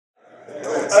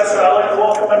I'd like to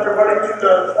welcome everybody to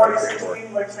the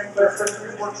 2016 Lake St. Clair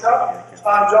Fisheries Workshop.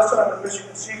 I'm Justin, I'm with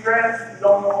Michigan Sea Grant. If you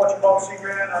don't know much about Sea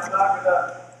Grant, I'm not going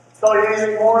to tell you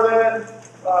anything more than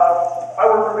I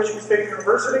work for Michigan State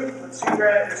University, but Sea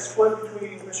Grant is split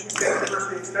between Michigan State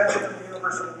University Extension and the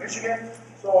University of Michigan.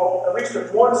 So at least in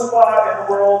one spot in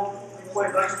the world, we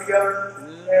play nice together,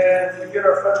 and we get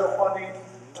our federal funding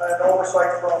and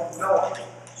oversight from NOAA.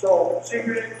 So Sea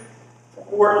Grant,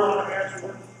 we wear a lot of hats,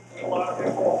 a lot of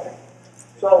people.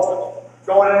 So,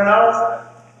 going in and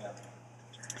out.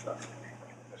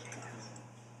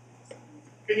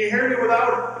 Can you hear me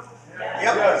without it?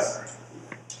 Yes.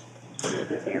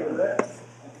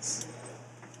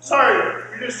 Sorry,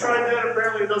 we just tried that.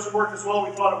 Apparently it doesn't work as well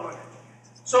as we thought it would.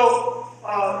 So,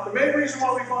 the main reason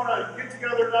why we want to get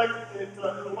together tonight, it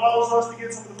allows us to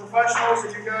get some of the professionals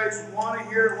that you guys want to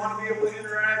hear, want to be able to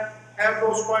interact, have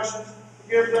those questions,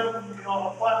 give them,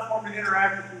 a platform to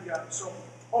interact with you guys. So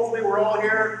hopefully we're all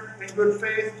here in good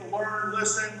faith to learn,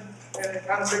 listen, and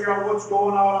kind of figure out what's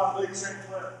going on Lake St.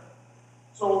 Clair.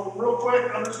 So real quick,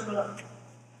 I'm just going to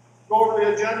go over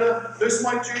the agenda. This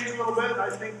might change a little bit. I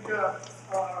think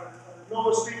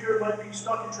Noah's speaker might be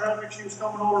stuck in traffic. She was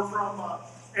coming over from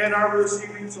Ann Arbor this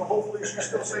evening, so hopefully she's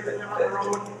still safely on the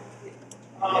road.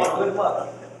 Good luck.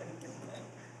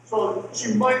 So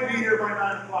she might be here by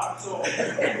 9 o'clock.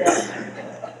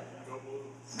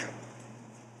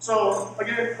 So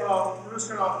again, we're just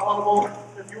going to audible.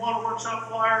 If you want a workshop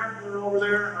flyer, they're over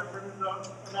there. I printed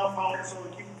enough out so we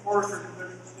keep it forward for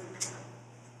divisions too.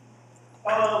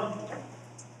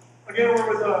 Again, we're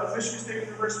with Michigan State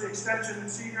University Extension and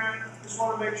Sea Grant. Just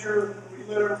want to make sure we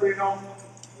let everybody know,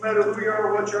 no matter who you are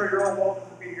or what you are, you're all welcome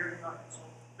to be here tonight. So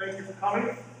thank you for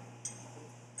coming.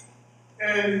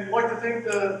 And I'd like to thank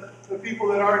the people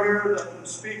that are here, the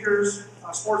speakers,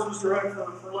 Sportsman's Direct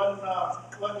for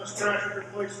letting us crash at their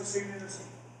place this evening. This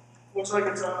looks like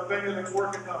it's a venue that's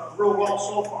working real well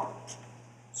so far.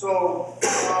 So,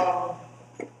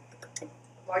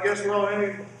 I guess without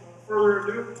any further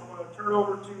ado, I'm going to turn it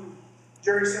over to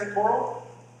Jerry Santoro.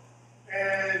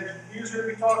 And he's going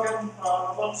to be talking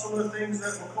about some of the things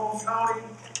that Macomb County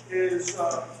is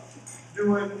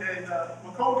doing in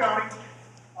Macomb County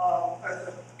at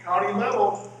the county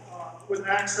level with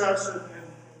access and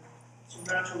some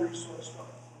natural resource stuff.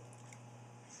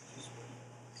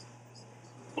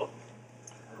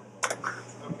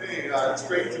 Okay, it's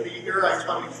great to be here. I just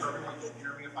want to make sure everyone can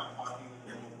hear me if I'm talking with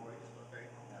your voice, okay?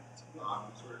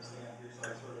 Sort of stand here so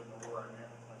I sort of know where I'm at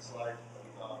with my slides.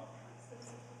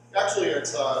 But, actually,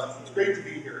 it's great to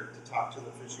be here to talk to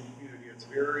the fishing community. It's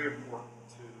very important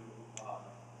to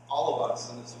all of us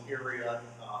in this area.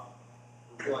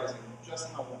 We're realizing just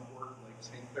how important Lake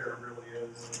St. Clair really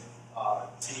is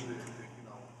to the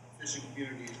fishing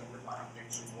communities, and we're talking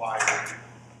nationwide. It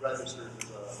registers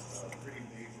as a pretty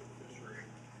major fishery.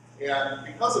 And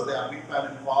because of that, we've been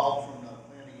involved from the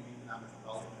planning and economic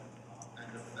development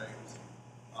end of things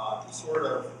to sort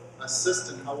of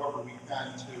assist in however we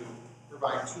can to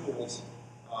provide tools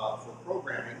for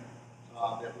programming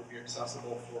that will be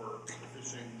accessible for the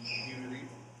fishing community,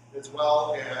 as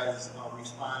well as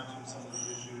respond to some of the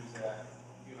issues that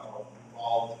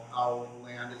involve how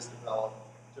land is developed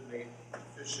to make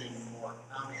fishing more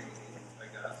accommodating, I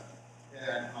guess.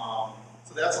 And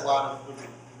so that's a lot of the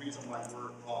reason why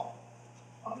we're involved.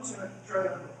 I'm just going to try to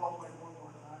public one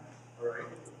more time. All right.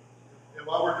 And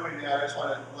while we're doing that, I just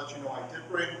want to let you know I did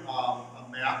bring a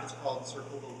map. It's called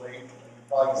Circle the Lake. You can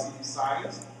probably see these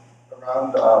signs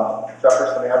around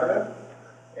Jefferson Avenue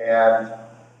and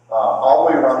all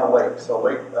the way around the lake. So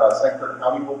Lake St. Clair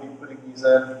County will be putting these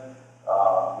in.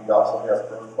 We also have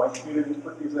Grove Point Communities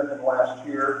put these in last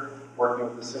year, working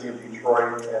with the city of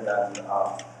Detroit, and then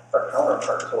our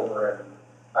counterparts over in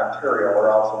Ontario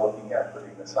are also looking at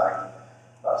putting this on.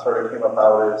 Sort of came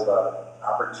about as an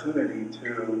opportunity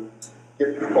to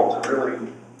get people to really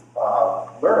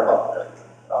learn about it.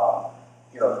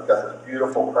 We've got this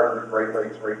beautiful part of the Great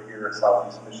Lakes right here in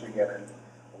southeast Michigan, and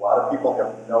a lot of people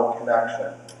have no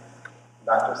connection,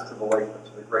 not just to the lake, but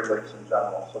to the Great Lakes in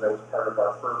general. So that was part of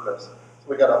our purpose. So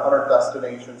we got 100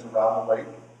 destinations around the lake,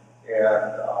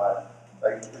 and I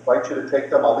invite you to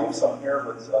take them. I'll leave some here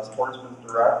with Sportsman's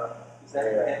Direct. Is that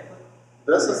the map?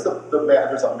 This is the map.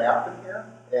 There's a map in here,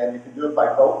 and you can do it by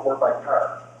boat or by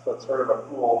car. So it's sort of a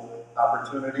cool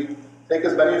opportunity. Take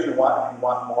as many as you want. If you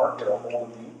want more, get a hold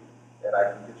of me, and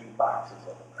I can get you boxes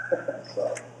of them.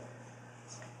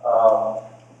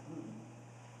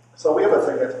 So we have a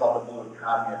thing that's called the Blue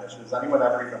Economy Initiative. Has anyone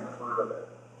ever even heard of it?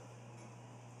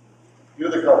 You're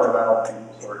the governmental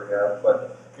people sort of have,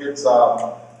 but it's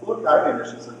Blue Economy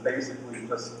Initiative is basically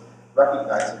just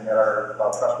recognizing that our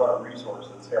freshwater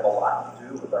resources have a lot to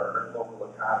do with our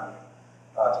local economy.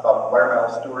 It's about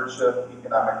environmental stewardship,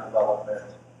 economic development,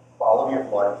 quality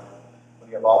of life. When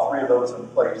you have all three of those in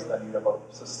place, then you have a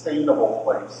sustainable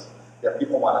place that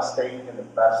people want to stay and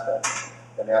invest in.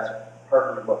 And that's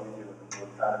partly what we do with the Blue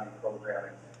Economy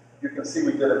programming. You can see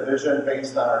we did a vision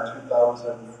based on our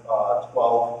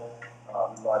 2012.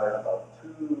 We brought in about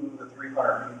 200 to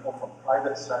 300 people from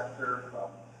private sector, from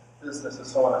businesses,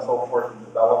 so on and so forth, and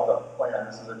developed a plan.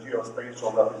 This is a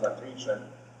geospatial representation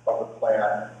of the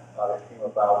plan that came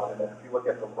about. And then if you look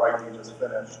at the right, we just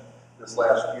finished this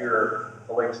last year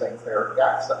the Lake St. Clair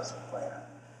Access Plan.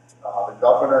 The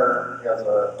governor has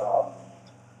a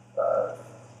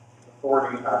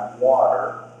authority on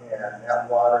water, and that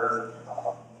water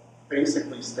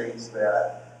basically states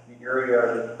that the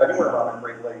area, anywhere around the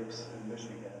Great Lakes in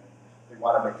Michigan, they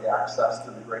want to make access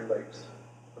to the Great Lakes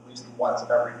at least once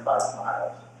every 5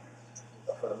 miles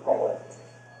for the public.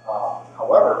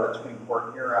 However, between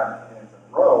Port Huron and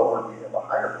Monroe, where we have a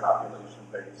higher population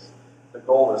base, the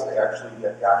goal is to actually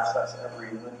get access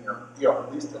every linear,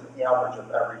 at least an average of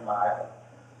every mile,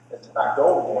 and to not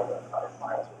go more than 5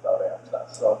 miles without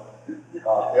access. So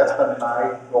that's been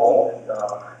my goal.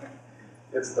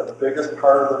 It's the biggest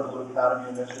part of the Blue Economy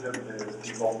Initiative is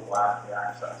people lack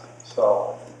access.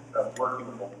 So I'm working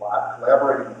with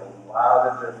collaborating with a lot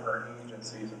of different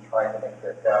agencies and trying to make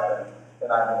that happen.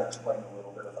 And I'm going to explain a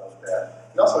little bit about that.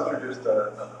 We also introduced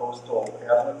a coastal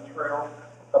paddling trail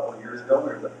a couple of years ago.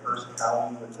 We were the first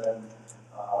county within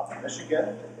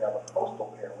Michigan to have a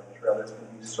coastal paddling trail that's going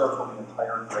to be circling the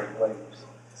entire Great Lakes.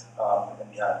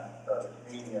 And yet the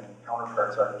Canadian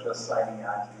counterparts are just signing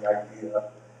on to the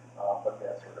idea, but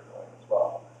that's sort of going as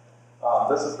well.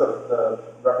 This is the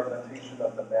representation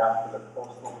of the map for the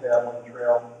coastal paddling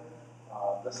trail.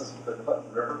 This is the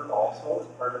Clinton River also as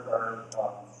part of our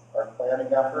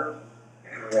planning effort.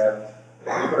 And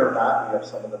believe it or not, we have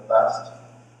some of the best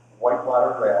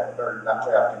whitewater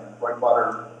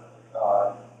whitewater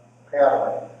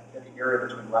paddling in the area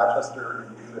between Rochester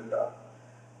and Utica.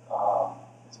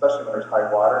 Especially when there's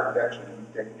high water, it actually can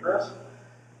be dangerous.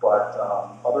 But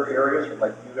other areas from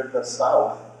like Utica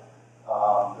south,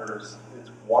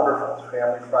 it's wonderful. It's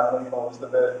family friendly, most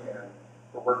of it, and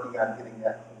we're working on getting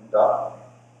that cleaned up.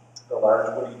 The large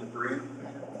woody debris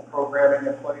programming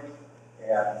in place, and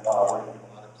we're having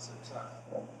a lot of success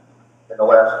in the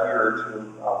last year or two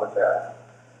with that.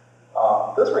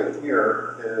 This right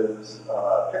here is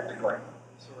a pictogram.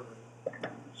 It sort of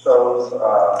shows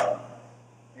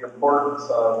the importance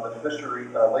of the fishery,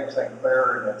 Lake St. Clair,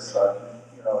 and its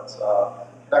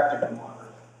connecting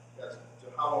waters as to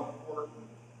how important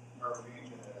our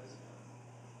region is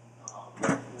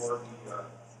for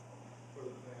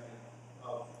the planning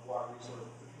of water resources.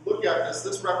 If you look at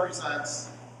this represents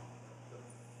the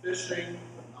fishing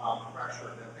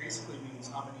pressure. That basically means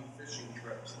how many fishing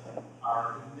trips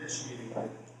are initiated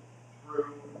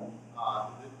through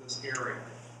this area.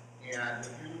 And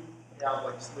if you have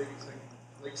like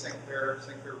Lake St. Clair,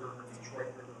 River,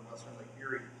 Detroit River, and Western Lake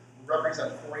Erie,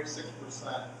 represent 46%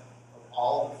 of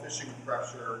all the fishing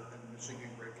pressure in the Michigan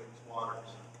Great Lakes waters.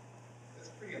 It's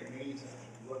pretty amazing if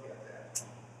you look at that.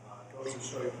 It goes to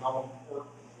show you how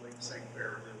important Lake St.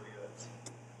 Clair really is.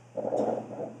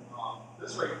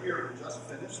 This right here, we just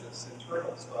finished this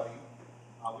internal study.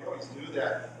 We always knew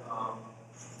that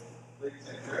Lake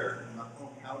St. Clair in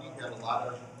Macomb County had a lot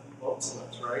of boat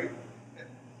slips, right? And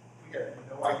we had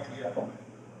no idea how many.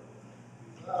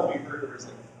 We heard there was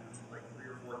like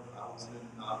 3,000 or 4,000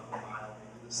 nautical mile,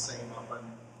 maybe the same up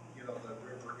in the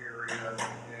river area.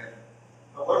 And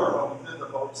however, when we did the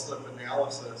boat slip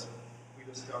analysis, we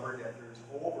discovered that there's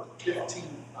over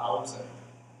 15,000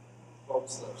 boat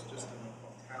slips just in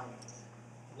Macomb County,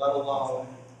 let alone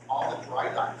all the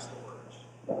dry dock storage,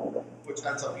 which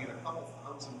ends up being a couple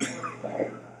thousand more than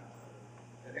that.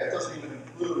 And that doesn't even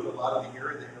include a lot of the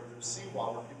area that there's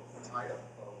seawall where people can tie up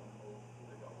the boat and move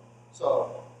the boat.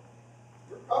 So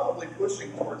we're probably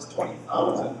pushing towards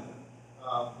 20,000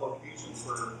 locations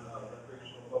for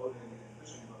recreational boating and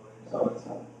fishing boating. So it's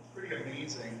pretty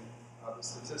amazing the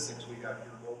statistics we have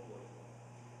here locally.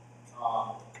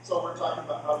 So we're talking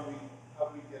about how do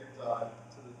we get to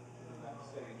the next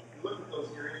stage. If you look at those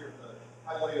areas with the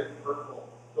highlighted purple,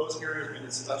 those areas we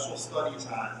did special studies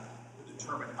on to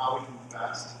determine how we can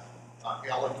best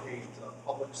allocate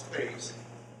public space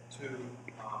to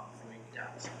lake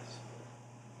access.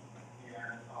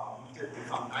 And we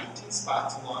found 19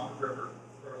 spots along the river,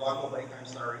 or along the lake,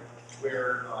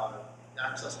 where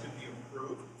access could be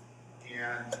improved.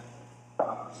 And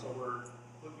so we're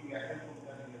looking at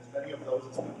implementing as many of those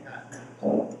as we can. So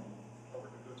we're going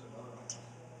to go to another one.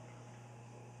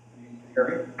 hear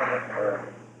me? Or-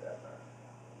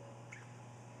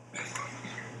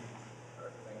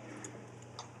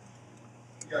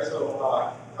 Yeah, so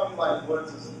County Line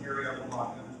Woods is an area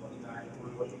along M29 that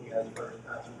we're looking at as far as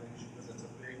conservation because it's a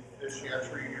big fish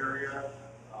hatchery area,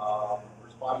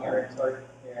 responding area, sorry,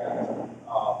 and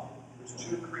there's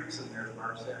two creeks in there, the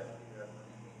Marsac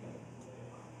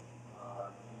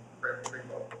and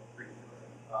Rainbow Creek.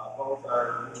 Both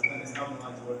are in County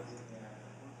Line Woods, and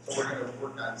so we're going to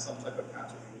work on some type of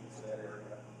conservation for that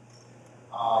area.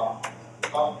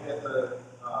 Up at the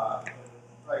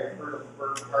I heard of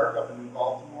Bird Park up in New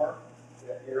Baltimore.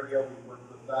 That area, we worked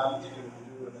with them to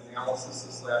do an analysis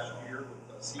this last year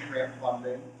with the sea grant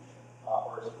funding,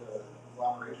 or the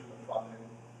conglomeration of funding,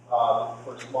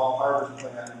 for a small harvest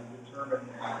plan, and we determined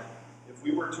that if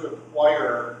we were to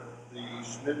acquire the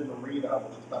Schmidt Marina,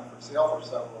 which has been for sale for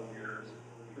several years,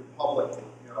 through public,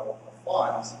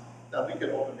 funds, then we could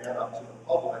open that up to the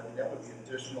public, and that would be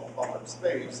additional public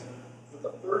space with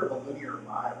a third of a linear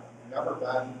mile. We've never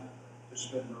been to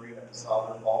Schmidt Marina to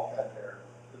saw their bulkhead there.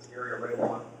 This area right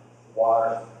along the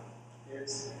water.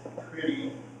 It's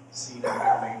pretty scenic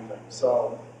and amazing.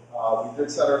 So we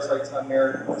did set our sights on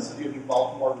there. The city of New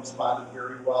Baltimore responded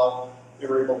very well. They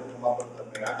were able to come up with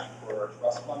a match for our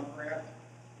trust fund grant,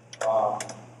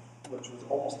 which was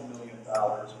almost $1 million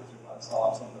because we want to sell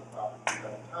off some of the property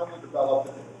downtown. We developed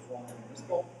it. It was formerly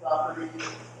municipal property,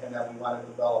 and then we want to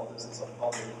develop this as a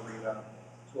public arena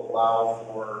to allow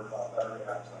for better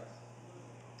access.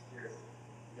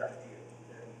 Yeah.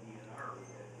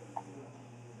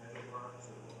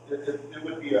 It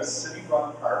would be a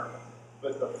city-run park,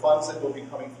 but the funds that will be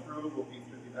coming through will be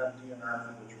through the MDNR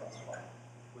through the trust fund,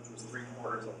 which was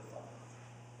 3/4 of the fund.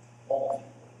 Almost.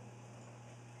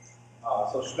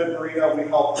 So Schmidt Marina, we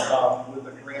helped with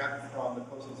a grant from the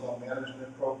Coastal Zone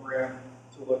Management Program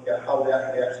to look at how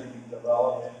that could actually be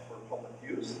developed for public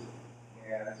use.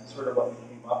 And this is sort of what we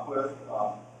came up with,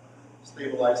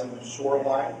 stabilizing the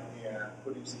shoreline and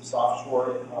putting some soft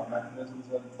shore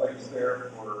mechanisms in place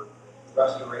there for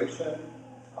restoration,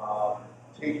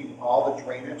 taking all the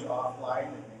drainage offline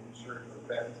and making sure it goes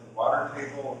back into the water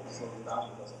table so the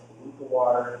bouncer doesn't pollute the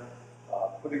water,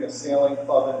 putting a sailing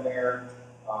club in there,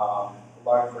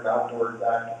 allowing for an outdoor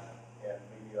deck and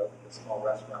maybe a small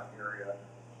restaurant area,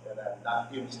 and then not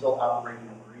even still operating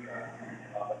the marina,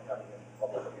 but having it in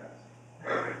public hands.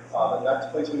 The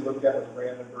next place we looked at was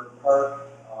Brandenburg Park.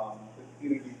 The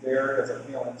community there has a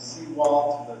failing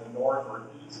seawall to the north or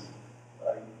east,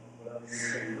 whatever you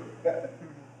say.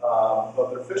 But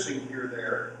they're fishing gear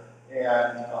there,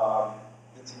 and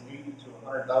it's $80,000 to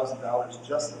 $100,000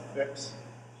 just to fix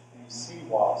the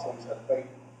seawall. So we said, wait,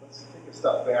 let's take a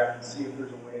step back and see if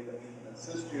there's a way that we can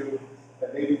assist you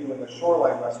at maybe doing a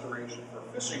shoreline restoration for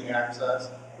fishing access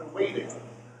for wading.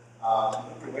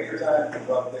 Put your waders on, you can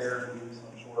go up there and do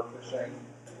some shore fishing,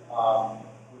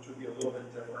 which would be a little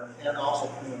bit different, and also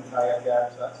canoe kayak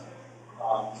access.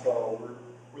 So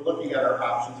we're looking at our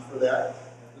options for that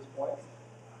at this point.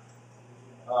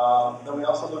 Then we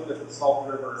also looked at the Salt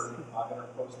River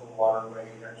intercoastal waterway.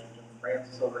 Actually, Jim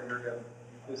Francis over here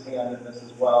got his hand in this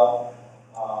as well.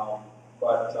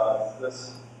 But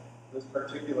this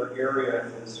particular area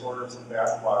is sort of some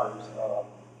backwaters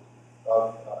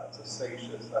it's a seiche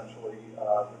essentially,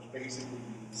 which basically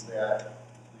means that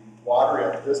the water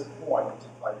at this point,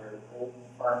 by your old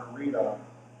farm marina,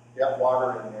 that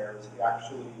water in there is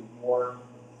actually more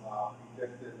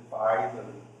predicted by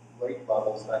the lake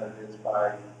levels than it is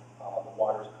by the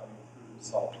waters coming through the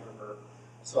Salt River.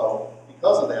 So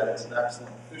because of that, it's an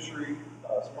excellent fishery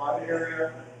spawning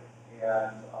area,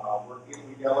 and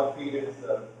we allocated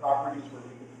the properties where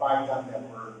we could find them that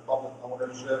were public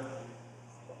ownership.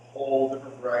 A whole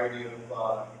different variety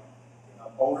of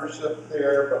ownership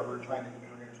there, but we're trying to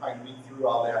weed through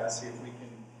all that and see if we can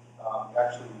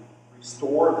actually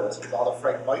restore this, because all the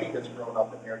phragmites has grown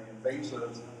up in there, the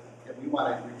invasives, and we want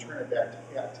to return it back to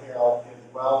cattail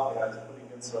as well as putting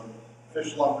in some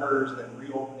fish lumpers and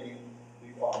reopening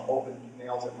the open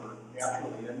canals that were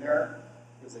naturally in there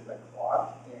because they've been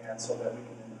clogged, and so that we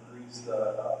can increase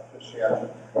the fish hatchery.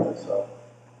 So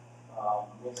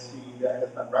we'll see that has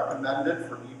been recommended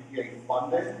for EPA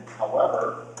funding.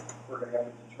 However, we're going to have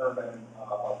to determine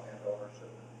about land ownership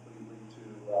completely to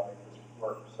make this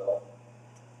work. So,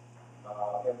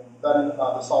 and then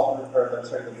the Salt River,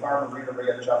 the farm marina right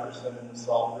at Jefferson in the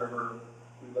Salt River,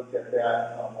 we looked at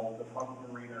that old defunct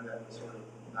marina that was sort of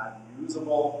not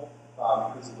usable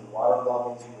because of the water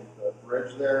levels with the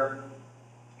bridge there.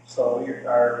 So we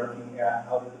are looking at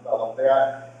how to develop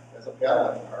that as a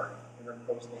paddling park,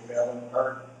 intercoastal paddling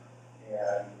park. And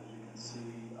as you can see,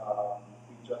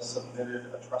 we just submitted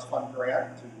a trust fund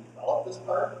grant to develop this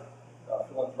park.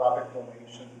 Philanthropic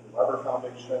donation to the Weber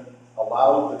Foundation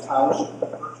allowed the township to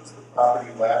purchase the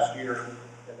property last year,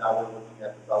 and now we're looking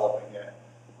at developing it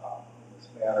in this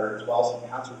manner, as well as some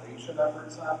conservation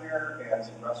efforts on there and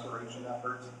some restoration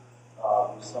efforts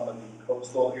with some of the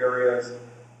coastal areas,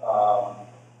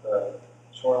 the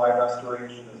shoreline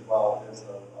restoration, as well as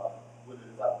the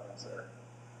wooded wetlands there.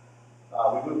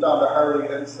 We moved on to Harley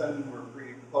Ensign. We're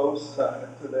pretty close to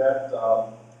that.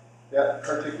 That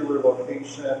particular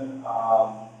location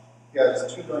has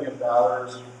 $2 million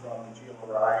from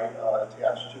GLRI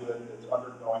attached to it. It's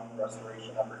undergoing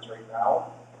restoration efforts right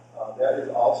now. That is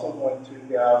also going to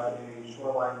have a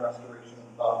shoreline restoration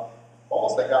of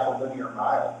almost a half a linear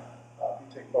mile. If you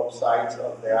take both sides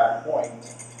of that point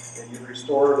and you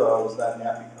restore those, then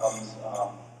that becomes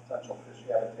potential fish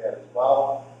habitat as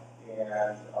well.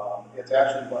 And it's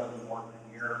actually one of the more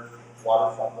premier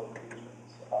waterfront locations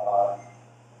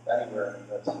anywhere in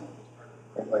this part of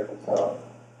the Great Lakes.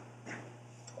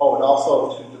 Oh, and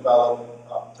also to develop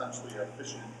potentially a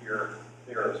fishing pier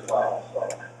there as well. So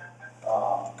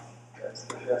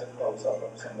that's a close-up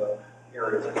of some of the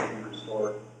areas that can be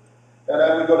restored. And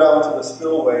then we go down to the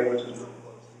spillway, which is really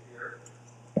close to here.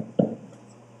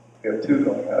 We have two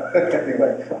going on.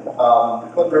 Anyway, the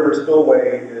Clinton River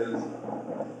Spillway is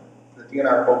the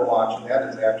DNR boat launch, and that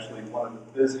is actually one of the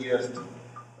busiest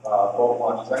boat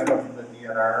launches. I know from the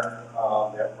DNR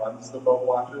that runs the boat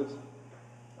launches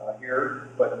here,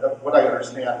 but what I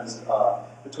understand is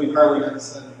between Harley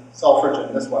Ensign, Selfridge,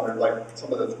 and this one, they're like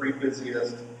some of the three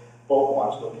busiest boat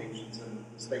launch locations in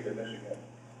the state of Michigan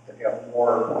that have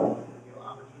more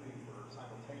opportunity for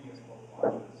simultaneous boat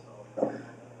launches.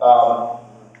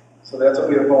 So that's what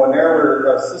we have going there.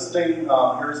 We're assisting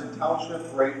Harrison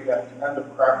Township right at the end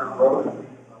of Cracker Road,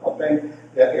 developing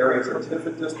that area as a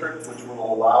TIFID district, which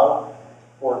will allow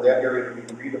for that area to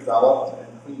be redeveloped and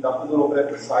cleaned up a little bit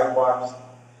with sidewalks,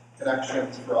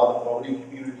 connections for all the boating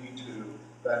community to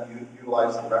then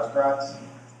utilize the restaurants,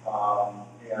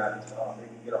 and they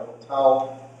can get a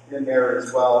hotel in there,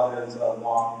 as well as a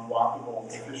long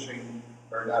walkable fishing,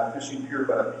 or not a fishing pier,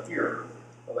 but a pier,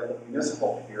 like a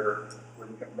municipal pier, where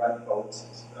you can rent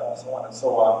boats, so on and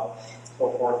so on, so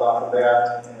forth off of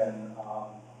that,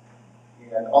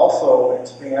 and also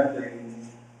expanding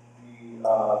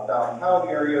the downtown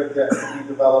area that can be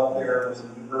developed there with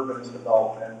some urbanist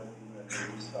development, with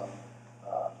even some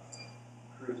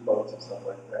cruise boats and stuff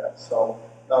like that. So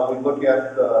we look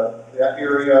at that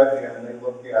area, and they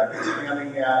look at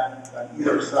expanding that on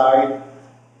either side,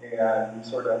 and we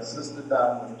sort of assisted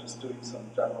them with just doing some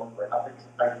general graphics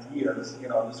ideas,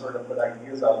 to sort of put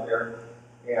ideas out there.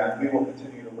 And we will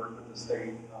continue to work with the state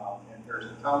in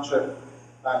Harrison Township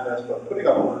on this, but putting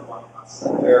up work on us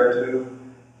there too.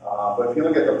 But if you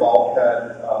look at the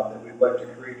bulkhead that we'd like to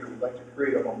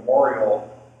create a memorial.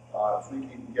 If we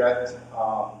can get,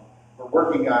 we're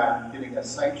working on getting a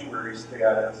sanctuary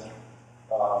status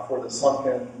for the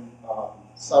sunken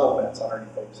settlements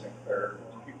underneath Lake St. Clair.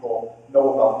 People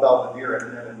know about Belvedere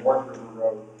and then in North River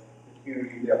Road, the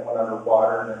community that went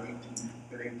underwater in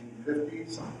the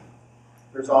 1850s.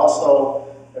 There's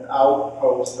also an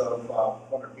outpost of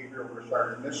one of Gabriel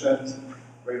Richard's missions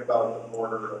right about the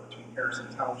border between Harrison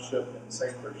Township and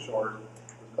St. Clair Shores. It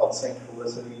was called St.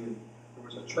 Felicity. And there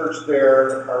was a church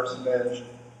there, a parsonage,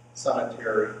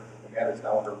 cemetery, and that is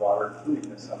now underwater, including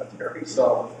the cemetery.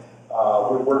 So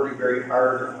we're working very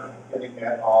hard on getting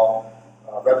that all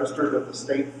registered with the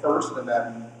state first, and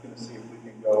then going to see if we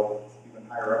can go even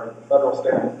higher up with the federal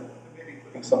standard, maybe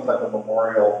putting some type of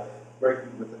memorial right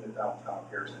within the downtown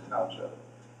Harrison Township.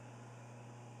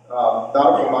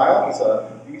 Nautical Mile is a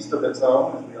beast of its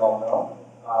own, as we all know,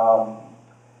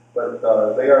 but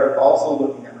they are also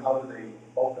looking at how do they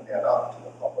open that up to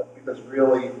the public, because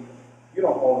really, you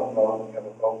don't own a boat, you have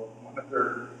a boat, one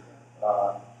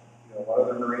of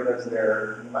their marinas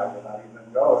there, you might not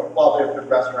even go. Well, they have good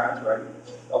restaurants, right?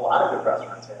 A lot of good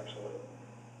restaurants, actually.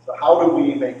 So how do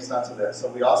we make sense of this? So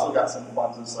we also got some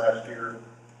funds this last year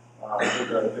through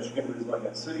the Michigan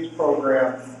Resilient Cities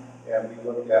program, and we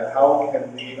looked at how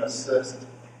can we assist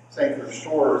St. Clair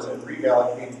Shores in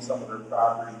reallocating some of their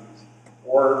properties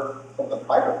or some of the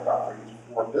private properties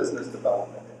for business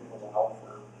development and allow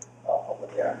for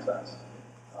public access.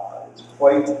 It's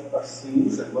quite a scene,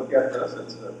 and look at this,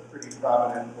 it's a pretty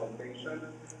prominent location.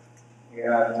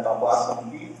 And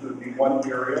Blossom Heath would be one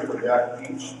area where that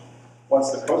beach,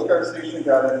 once the Coast Guard station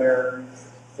got in there,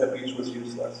 that beach was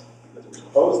useless because it was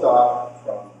closed off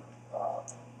from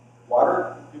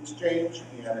water exchange,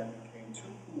 and it became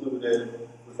too polluted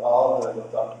with all the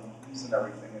ducking geese and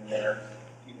everything in there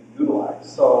to even utilize.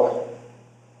 So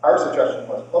our suggestion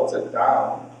was close it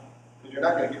down, because you're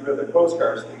not going to get rid of the Coast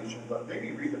Guard station, but maybe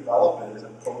redevelop it as a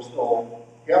coastal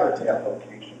habitat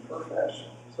location for fish.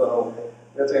 So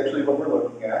that's actually what we're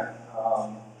looking at.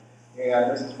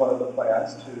 And this is one of the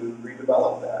plans to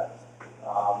redevelop that.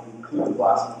 We include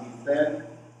Blossom Heath Thin,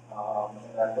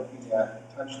 and I'm looking at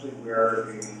potentially where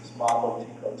a small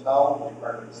boutique hotel will be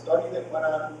part of the study that went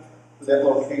on for that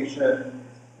location.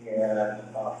 And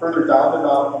further down the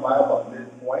nautical mile, about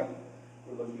midpoint,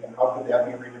 we're looking at how could that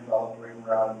be redeveloped right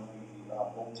around the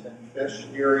Bolton Fish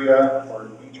area or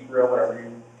Beach Grill, whatever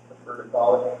you prefer to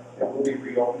call it. It will be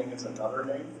reopening as another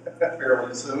name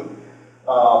fairly soon.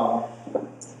 But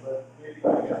maybe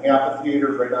an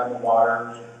amphitheater right on the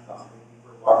water,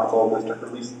 for walkable district, or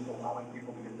at least allowing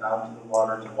people to get down to the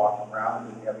water to walk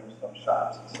around and having some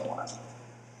shops and so on.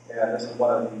 And this is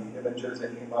one of the images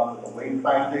that came up with a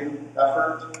wayfinding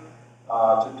effort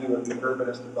to do an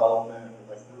urbanist development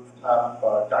with like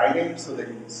rooftop dining so that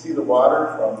you can see the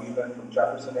water from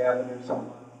Jefferson Avenue.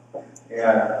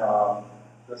 And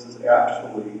this is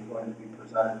actually going to be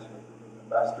presented to a group of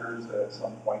investors at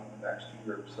some point in the next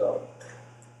year or so.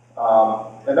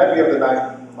 And then we have the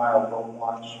 9-mile boat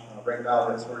launch. Right now,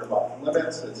 that's sort of off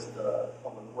limits. It's the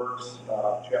Public Works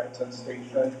Chapelton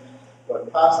Station.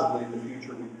 But possibly in the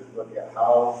future, we could look at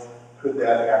how could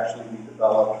that actually be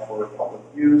developed for public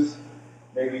use.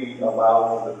 Maybe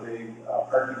allow for the big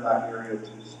parking lot area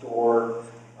to store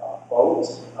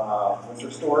boats,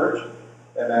 winter storage,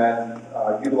 and then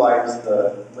utilize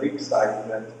the lakeside of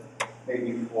it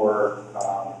maybe for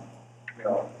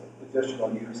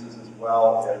additional uses as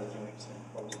well as doing some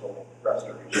coastal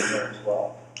restoration there as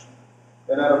well.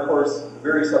 And then, of course, the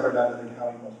very southern end of the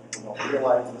county, most people don't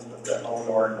realize this, but the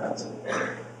Eleanor and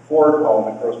Pennsylvania Ford home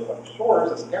in Grosse Pointe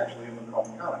Shores is actually in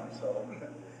Macomb County. So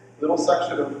a little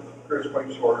section of Grosse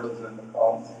Pointe Shores is in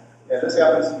Macomb, and this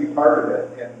happens to be part of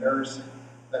it. And there's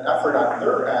an effort on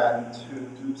their end to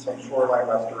do some shoreline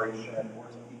restoration or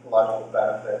some ecological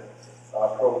benefit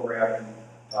programming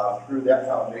through that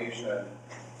foundation.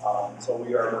 So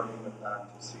we are working with them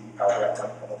to see how that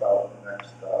might come about in the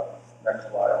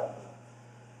next while.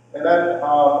 And then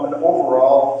an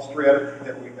overall strategy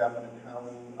that we have in the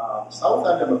county, south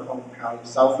end of Macomb County,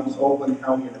 southeast Oakland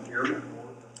County, and the very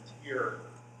north tier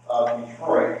of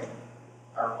Detroit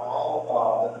are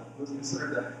all what's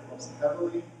considered the most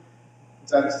heavily,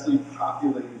 densely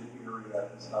populated area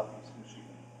in southeast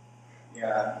Michigan.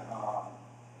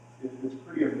 And it's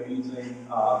pretty amazing.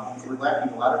 We're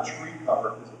lacking a lot of tree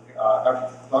cover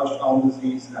because Dutch elm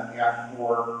disease and Act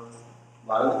 4. A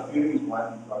lot of the communities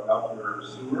went and dug out their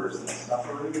sewers and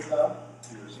separated them.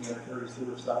 So your sanitary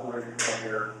sewer separated from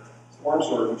their storm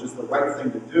sewer, which is the right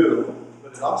thing to do,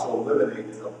 but it also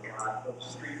eliminated a lot of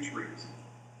street trees.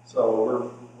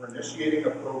 So we're initiating a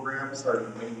program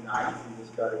starting May 9th. We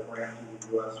just got a grant through the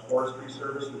U.S. Forestry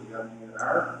Service with the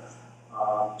MDNR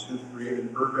to create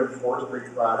an urban forestry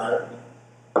project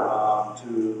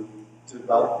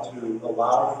to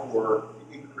allow for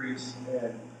the increase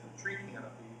in tree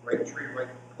canopy, right tree, right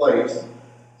place,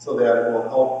 so that it will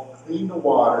help clean the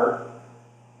water,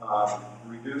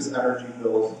 reduce energy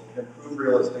bills, improve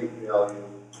real estate value,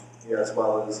 as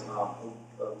well as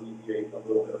alleviate a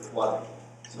little bit of flooding.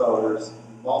 So there's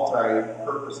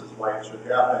multi-purposes why it should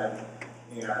happen,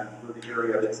 and we're the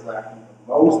area that's lacking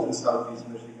the most in southeast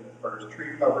Michigan as far as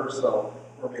tree cover, so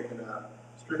we're making a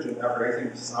stringent effort. I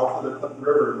think south of the Clinton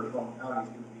River in Macomb County is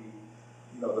going to be,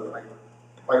 the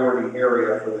priority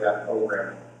area for that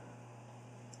program.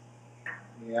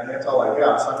 And that's all I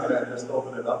have. So I'm going to just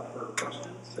open it up for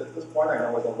questions at this point. I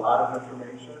know it's a lot of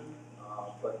information,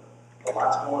 but a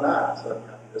lot's going on, so I'm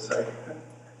happy to say.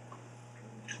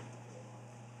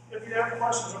 If you have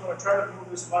questions, I'm going to try to move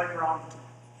this mic around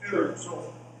too,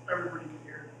 so everybody can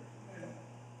hear. And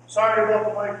sorry about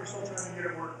the mic, we're still trying to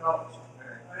get it worked out.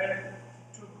 I have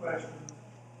two questions.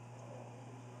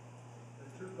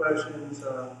 One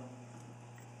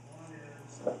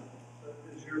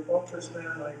is your focus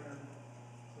then, like on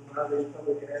a lot of these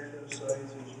public access sites, as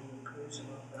you increase them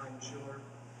up down the shore,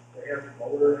 they have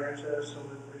boater access so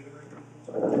that fishermen can.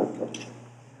 And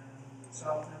the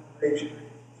south end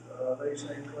of Lake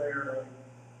St. Clair,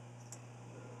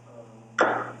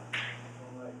 from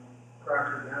like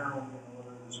Crocker down,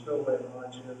 where the spillway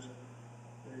launch is,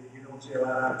 you don't see a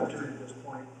lot of opportunity at this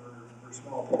point for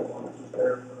small people launches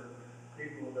there for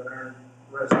people that aren't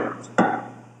residents.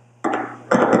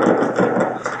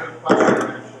 That's a good question,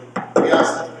 actually. We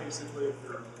asked them basically if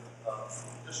there's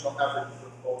additional effort to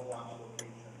put boat launch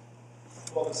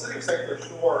locations. Well, the city of St. Clair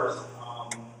Shores,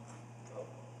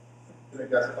 I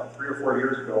guess about 3 or 4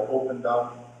 years ago, opened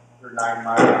up their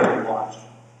 9-mile boat launch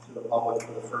to the public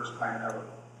for the first time ever.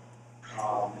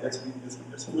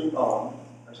 It's fully owned.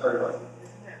 I'm sorry, what?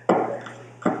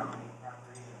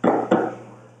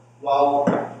 Well,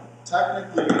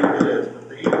 technically it is, but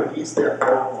they lease that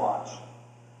boat launch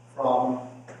from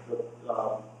the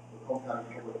Macomb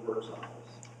County Public Works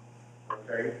Office.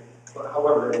 Okay? But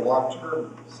however, they have a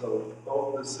long-term lease, so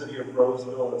both the city of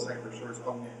Roseville and St. Clair Shores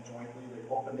own it jointly. They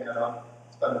opened that up.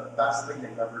 It's been the best thing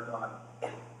they've ever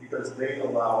done because they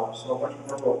allow so much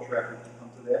more boat traffic to come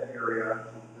to that area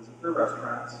to visit their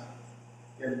restaurants.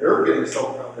 And they're getting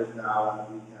so crowded now on the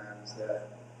weekends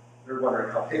that they're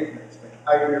wondering how they can expand.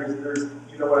 There's,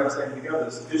 you know what I'm saying? We have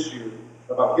this issue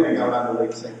about getting out on the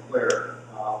Lake St. Clair,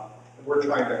 and we're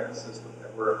trying to assist with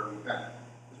that wherever we can.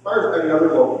 As far as any other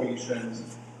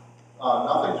locations,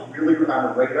 nothing's really on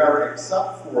the radar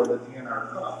except for the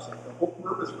DNR cutoffs. Like the whole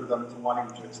purpose for them to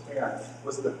wanting to expand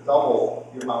was to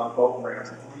double the amount of boat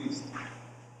ramps at least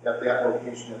at that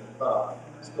location at the cutoff.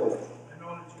 Still, I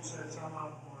know that you said some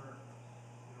of them were,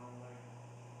 you know, like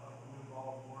up in New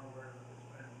Baltimore where it's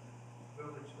been a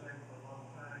village thing for a long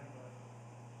time, but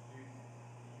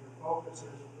your focus is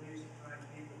at least to try and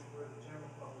keep it where the general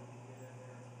public can get in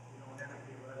there. You don't have to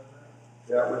be a resident.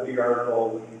 that would be our goal,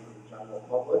 would be for the general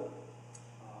public.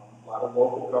 A lot of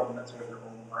local governments have their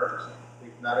own marks. They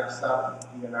cannot accept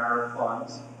DNR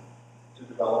funds to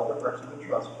develop the parts of the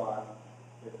trust fund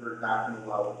if they're not going to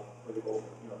allow it for the open,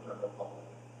 general public.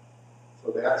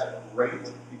 So that's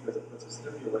great because it puts a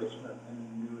stipulation on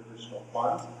any new additional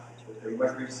funds that they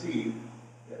might receive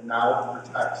that now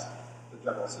protects the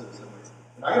general citizenry.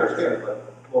 And I understand that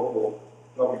local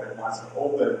government wants to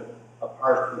open a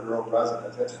park for their own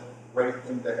residents. That's a great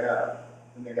thing to have.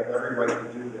 And they have every right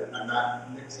to do that. I'm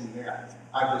not mixing that.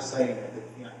 I'm just saying that they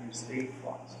can't use state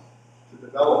funds to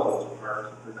develop those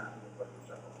parks if they're not doing it for the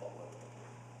general public.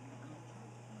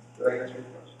 Did I answer your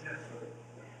question? Yes. Okay.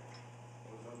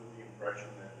 I was under the impression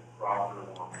that the Crawford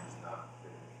one was not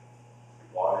finished. We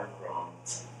bought it from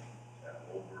that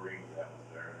old marine that was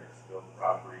there, and there's still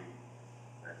property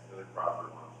next to the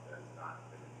Crawford one that is not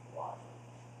finished washing.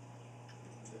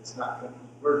 It's not,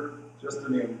 we're just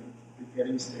in the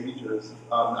beginning stages.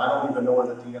 I don't even know where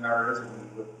the DNR is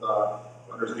with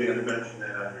But you didn't mention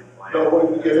that on your plan.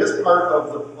 No, it is part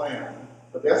of the plan,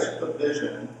 but that's the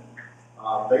vision.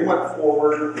 They went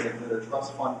forward and did a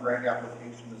trust fund grant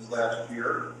application this last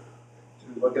year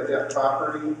to look at that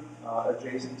property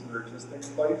adjacent to their existing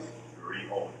place. You already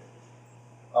own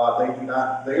it. They do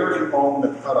not, they already own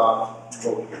the cutoff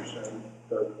location,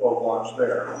 the boat launch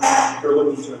there. They're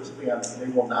looking to expand.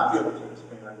 They will not be able to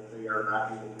expand if they are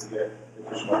not able to get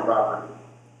additional property.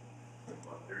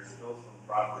 But there's still some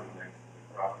property next to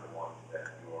the Crawford one that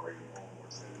you already own or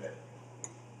in that.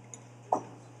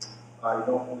 I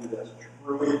don't believe that's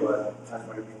true, but I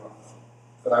might be wrong.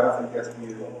 But I don't think that's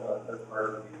being as part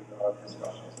of the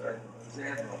discussions there.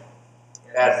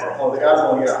 Admiral. Oh, the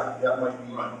Admiral, yeah, that might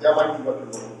be what they're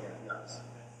looking at, yes.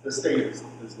 The state is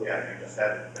looking Yeah, at you just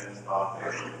that. had it fenced off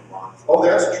there for months. Oh,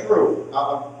 that's true.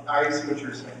 I see what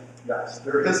you're saying. Yes,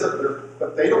 there is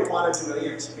but they don't want to do any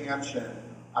expansion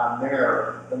on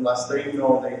there unless they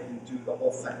know they can do the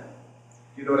whole thing.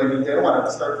 You know what I mean? They don't want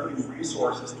to start putting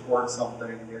resources towards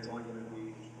something that's only going to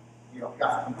be,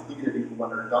 half completed even when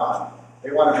they're done. They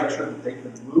want to make sure that they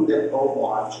can move that boat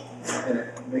launch and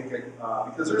make it,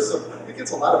 because it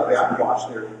gets a lot of backwash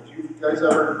there. Do you guys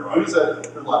ever use it?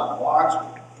 There's a lot of wash,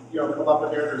 come up in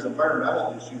there. There's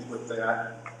environmental issues with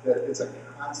that it's a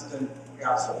constant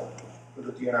hassle for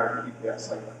the DNR to keep that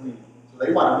site clean. So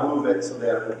they want to move it so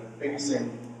that it will be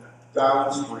facing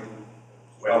downstream.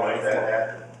 When might that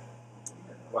happen?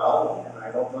 Well,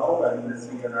 I don't know. I mean, the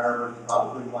DNR would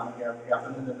probably want to have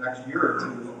happen in the next year or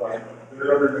two, but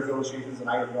there are other negotiations, and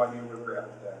I have no idea where they're at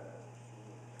with that.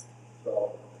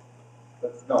 So,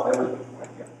 but no, that was the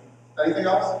point. Yeah. Anything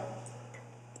else?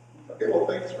 Okay, well,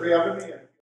 thanks for having me.